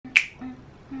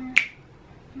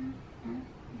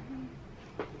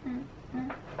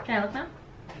Can I look now?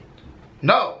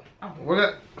 No. Oh.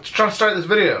 Let's try to start this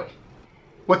video.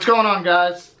 What's going on,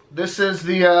 guys? This is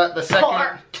the second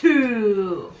Part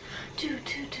 2.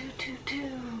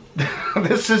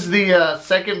 This is the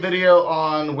second video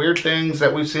on weird things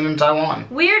that we've seen in Taiwan.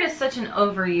 Weird is such an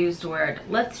overused word.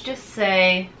 Let's just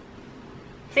say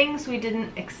things we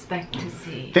didn't expect to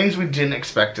see. Things we didn't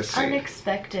expect to see.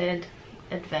 Unexpected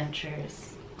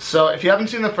adventures. So if you haven't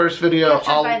seen the first video,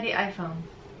 Captured by the iPhone.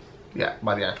 Yeah,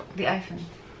 by the iPhone. The iPhone.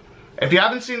 If you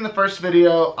haven't seen the first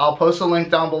video, I'll post a link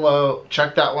down below.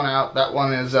 Check that one out. That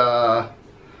one is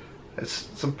it's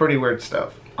some pretty weird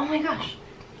stuff. Oh my gosh.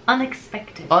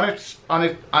 Unexpected.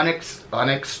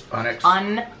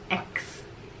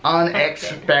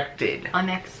 Unexpected.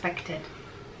 Unexpected.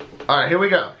 Alright, here we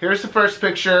go. Here's the first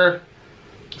picture.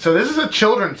 So this is a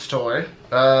children's toy.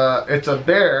 It's a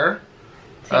bear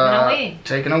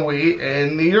taking a wee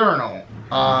in the urinal.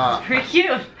 It's pretty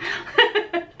cute.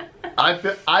 I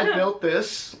built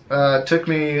this. It took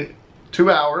me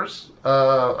 2 hours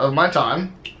of my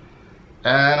time.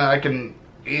 And I can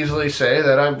easily say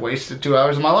that I've wasted 2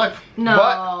 hours of my life. No,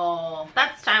 but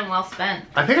that's time well spent.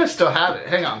 I think I still have it.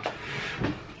 Hang on.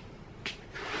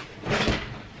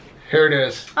 Here it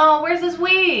is. Oh, where's his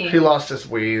wee? He lost his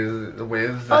wee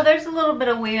with... Oh, there's a little bit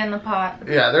of wee in the pot.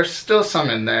 Yeah, there's still some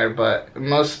in there, but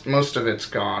most of it's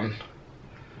gone.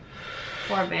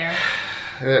 Poor bear.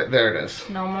 There it is.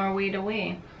 No more wee to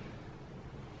wee.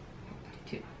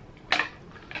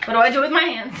 What do I do with my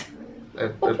hands?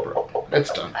 It broke.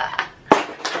 It's done.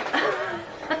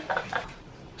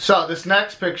 So this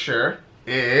next picture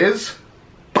is...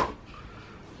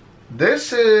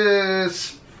 This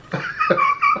is... What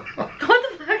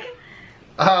the fuck?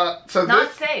 So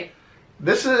not safe.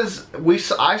 This is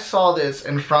I saw this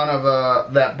in front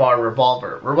of that bar,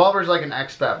 Revolver. Revolver is like an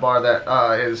expat bar that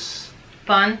is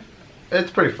fun.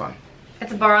 It's pretty fun.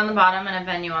 It's a bar on the bottom and a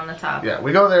venue on the top. Yeah,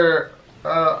 we go there.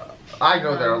 I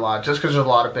go there a lot just because there's a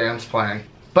lot of bands playing.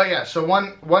 But yeah, so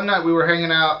one night we were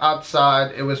hanging out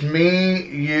outside. It was me,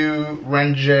 you,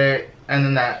 Renjay, and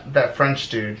then that French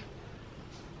dude.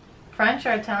 French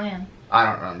or Italian? I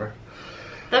don't remember.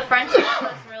 The French dude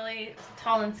was really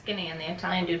tall and skinny, and the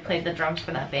Italian dude played the drums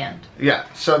for that band. Yeah,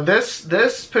 so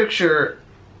this picture,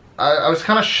 I was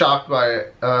kind of shocked by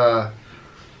it.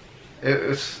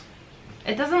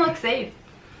 It doesn't look safe.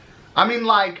 I mean,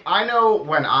 like, I know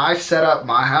when I set up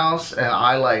my house and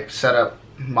I, like, set up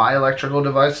my electrical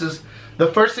devices,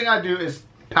 the first thing I do is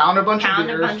pound a bunch of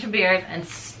beers and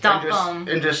stuff them.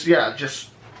 And just, yeah,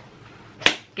 just...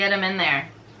 get them in there.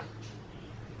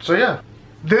 So, yeah.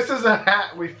 This is a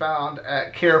hat we found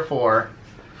at Carrefour.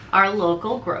 Our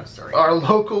local grocery. Our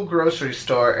local grocery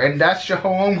store, and that's your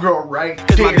homegirl right there.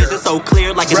 Cause my vision so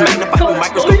clear, like it's magnified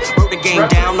microscope. Wrote the game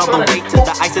down all the way to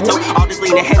the isotope. All this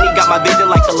lean ahead, got my vision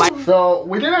like the light. So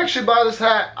we didn't actually buy this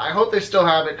hat. I hope they still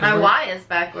have it. My Y is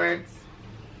backwards.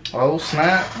 Oh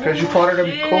snap! Because you parted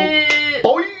them cool.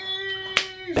 Boy.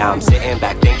 Now I'm sitting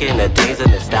back thinking of days of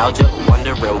nostalgia,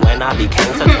 wondering when I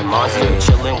became such a monster,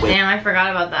 chilling with. Damn, I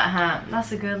forgot about that hat.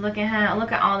 That's a good looking hat.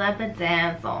 Look at all that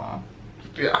bedazzle.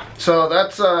 Yeah, so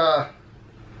that's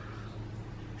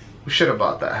we should have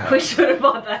bought that hat. We should have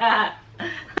bought the hat.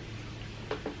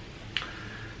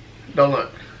 Don't look.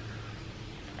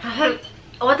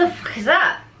 What the fuck is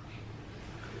that?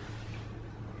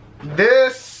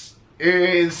 This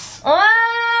is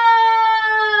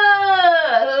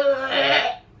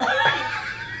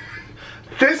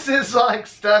this is like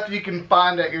stuff you can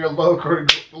find at your local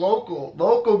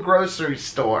grocery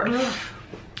store.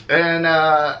 And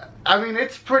I mean,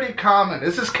 it's pretty common.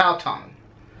 This is cow tongue.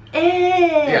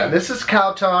 Yeah, this is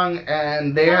cow tongue,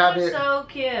 and they have it. So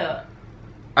cute.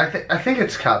 I think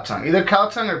it's cow tongue, either cow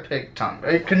tongue or pig tongue.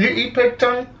 Can you eat pig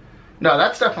tongue? No,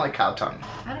 that's definitely cow tongue.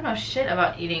 I don't know shit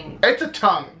about eating. It's a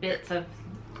tongue. Bits of.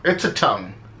 It's a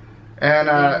tongue, and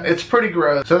it's pretty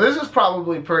gross. So this is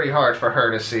probably pretty hard for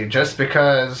her to see, just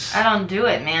because. I don't do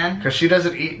it, man. Because she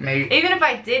doesn't eat meat. Even if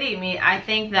I did eat meat, I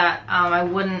think that I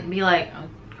wouldn't be like, oh,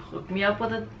 hook me up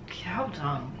with a cow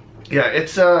tongue. Yeah,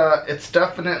 it's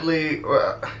definitely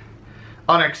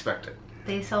unexpected.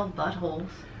 They sell buttholes.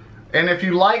 And if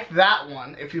you like that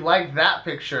one, if you like that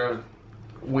picture of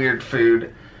weird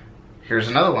food, here's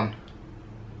another one.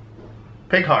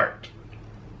 Pig heart.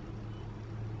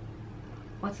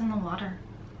 What's in the water?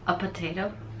 A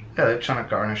potato? Yeah, they're trying to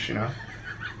garnish, you know.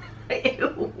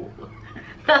 Ew.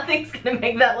 Nothing's gonna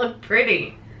make that look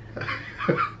pretty.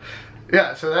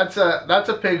 Yeah, so that's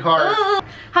a pig heart.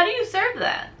 How do you serve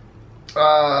that?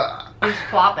 You just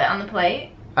plop it on the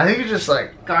plate? I think you just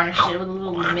like garnish it with a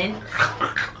little mint.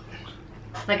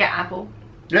 Like an apple.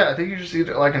 Yeah, I think you just eat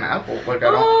it like an apple. Like I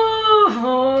don't.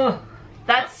 Ooh,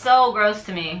 that's so gross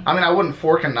to me. I mean, I wouldn't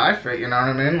fork and knife it, you know what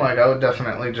I mean? Like, I would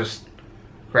definitely just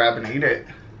grab and eat it.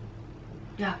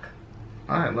 Yuck.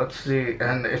 Alright, let's see.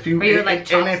 And if you... Or you would like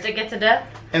chopstick it to death?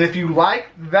 And if you like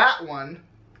that one...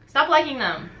 Stop liking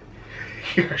them.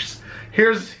 Here's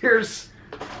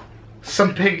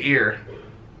some pig ear.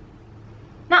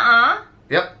 Nuh-uh.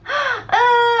 Yep.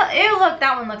 Ew, look,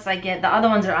 that one looks like it. The other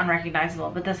ones are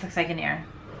unrecognizable, but this looks like an ear.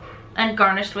 And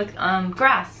garnished with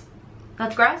grass.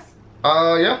 That's grass?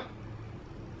 Yeah.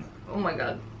 Oh my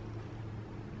god.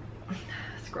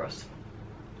 That's gross.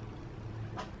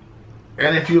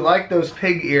 And if you like those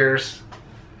pig ears,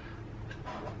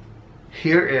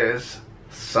 here is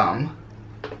some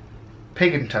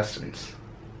pig intestines.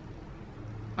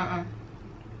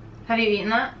 Have you eaten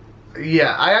that?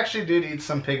 Yeah, I actually did eat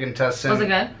some pig intestine. Was it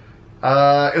good?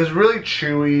 It was really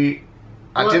chewy.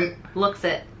 I didn't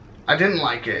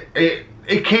like it.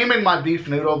 It came in my beef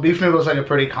noodle. Beef noodle is like a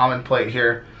pretty common plate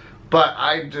here, but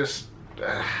I just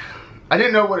I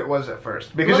didn't know what it was at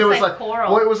first because it was like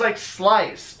coral. Well, it was like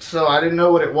sliced, so I didn't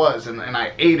know what it was, and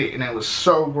I ate it, and it was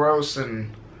so gross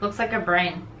and looks like a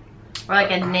brain, or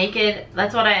like a naked.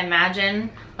 That's what I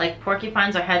imagine like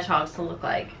porcupines or hedgehogs to look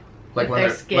like. Like when they're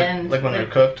they're skinned, like when they're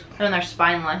cooked. When they're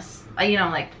spineless, you know,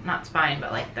 like not spine,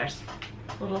 but like there's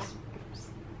little.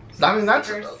 I mean, that's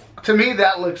stickers. to me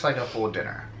that looks like a full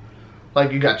dinner.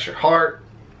 Like you got your heart,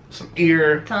 some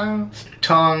ear, tongue,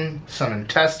 some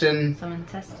intestine. some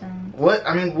intestine. What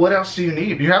I mean, what else do you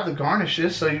need? You have the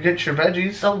garnishes, so you get your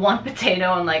veggies. The one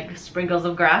potato and like sprinkles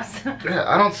of grass. Yeah,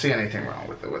 I don't see anything wrong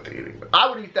with the eating. But I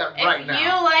would eat that right now. If you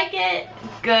like it,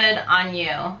 good on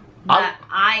you. But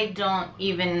I don't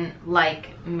even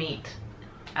like meat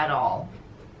at all,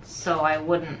 so I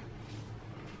wouldn't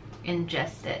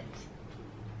ingest it,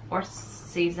 or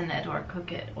season it, or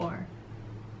cook it, or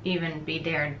even be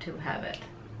dared to have it.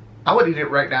 I would eat it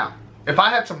right now. If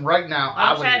I had some right now, I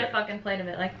I wish would I had eat a fucking plate of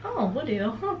it. Like, oh, would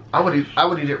you? Huh. I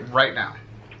would eat it right now.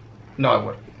 No, I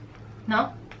wouldn't.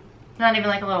 No, not even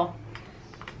like a little.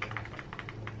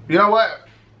 You know what?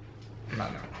 No.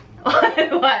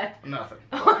 What? Nothing.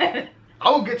 What? I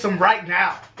will get some right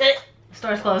now.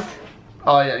 Store's closed.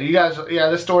 Oh yeah, you guys. Yeah,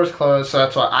 the store's closed, so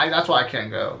that's why I can't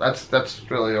go. That's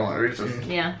really the only reason.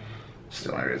 Yeah. It's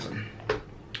the only reason.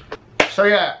 So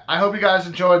yeah, I hope you guys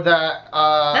enjoyed that.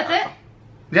 That's it?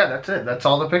 Yeah, that's it. That's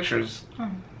all the pictures.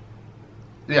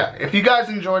 Yeah, if you guys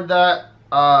enjoyed that,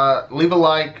 leave a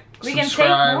like, We subscribe.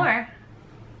 can take more.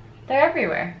 They're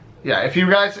everywhere. Yeah, if you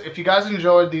guys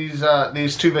enjoyed these 2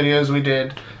 videos we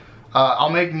did, I'll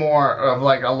make more of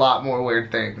like a lot more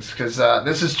weird things because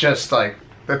this is just like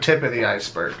the tip of the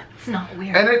iceberg. It's not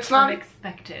weird. And it's not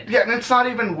unexpected. Yeah, and it's not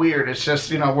even weird. It's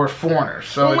just, you know, we're foreigners.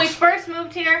 So when we first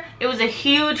moved here, it was a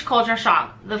huge culture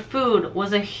shock. The food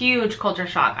was a huge culture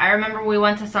shock. I remember we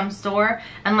went to some store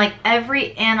and like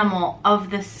every animal of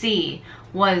the sea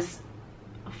was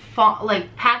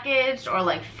like packaged or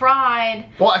like fried.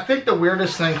 Well, I think the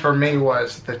weirdest thing for me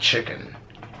was the chicken.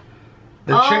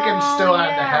 The chicken still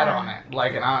had the head on it.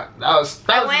 Like, and I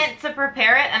went to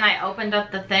prepare it and I opened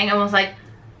up the thing and was like,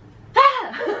 ah!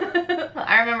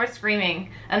 I remember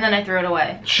screaming and then I threw it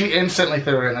away. She instantly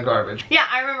threw it in the garbage. Yeah,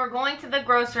 I remember going to the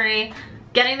grocery,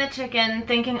 getting the chicken,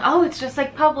 thinking, oh, it's just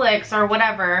like Publix or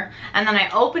whatever. And then I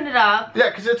opened it up.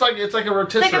 Yeah, because it's like a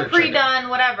rotisserie It's like a pre-done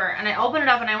whatever. And I opened it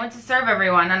up and I went to serve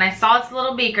everyone and I saw its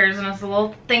little beakers and its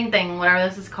little thing, whatever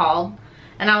this is called.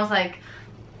 And I was like,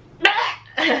 ah!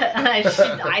 And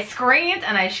I screamed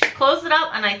and I closed it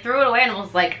up and I threw it away and it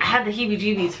was like I had the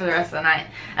heebie-jeebies for the rest of the night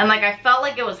and like I felt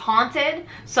like it was haunted,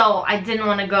 so I didn't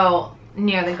want to go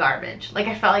near the garbage. Like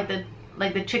I felt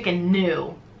like the chicken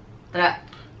knew that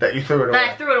you threw it away. That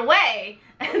I threw it away,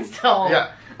 and so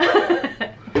yeah.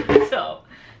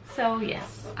 so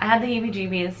yes, I had the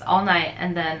heebie-jeebies all night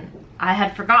and then I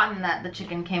had forgotten that the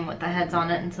chicken came with the heads on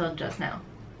it until just now.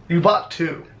 You bought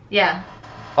 2. Yeah.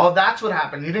 Oh, that's what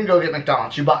happened. You didn't go get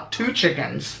McDonald's. You bought 2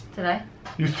 chickens. Did I?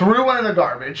 You threw one in the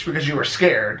garbage because you were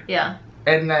scared. Yeah.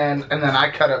 And then I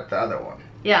cut up the other one.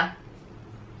 Yeah.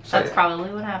 So, that's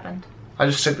probably what happened. I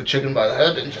just took the chicken by the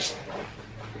head and just...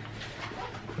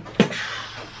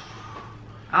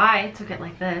 I took it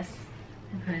like this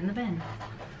and put it in the bin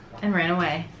and ran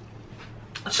away.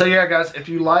 So yeah, guys, if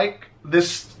you like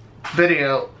this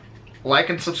video, like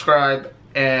and subscribe,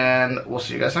 and we'll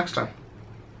see you guys next time.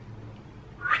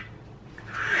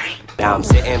 Now I'm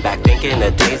sitting back thinking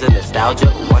of days of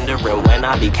nostalgia, wondering when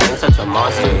I became such a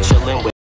monster, chilling with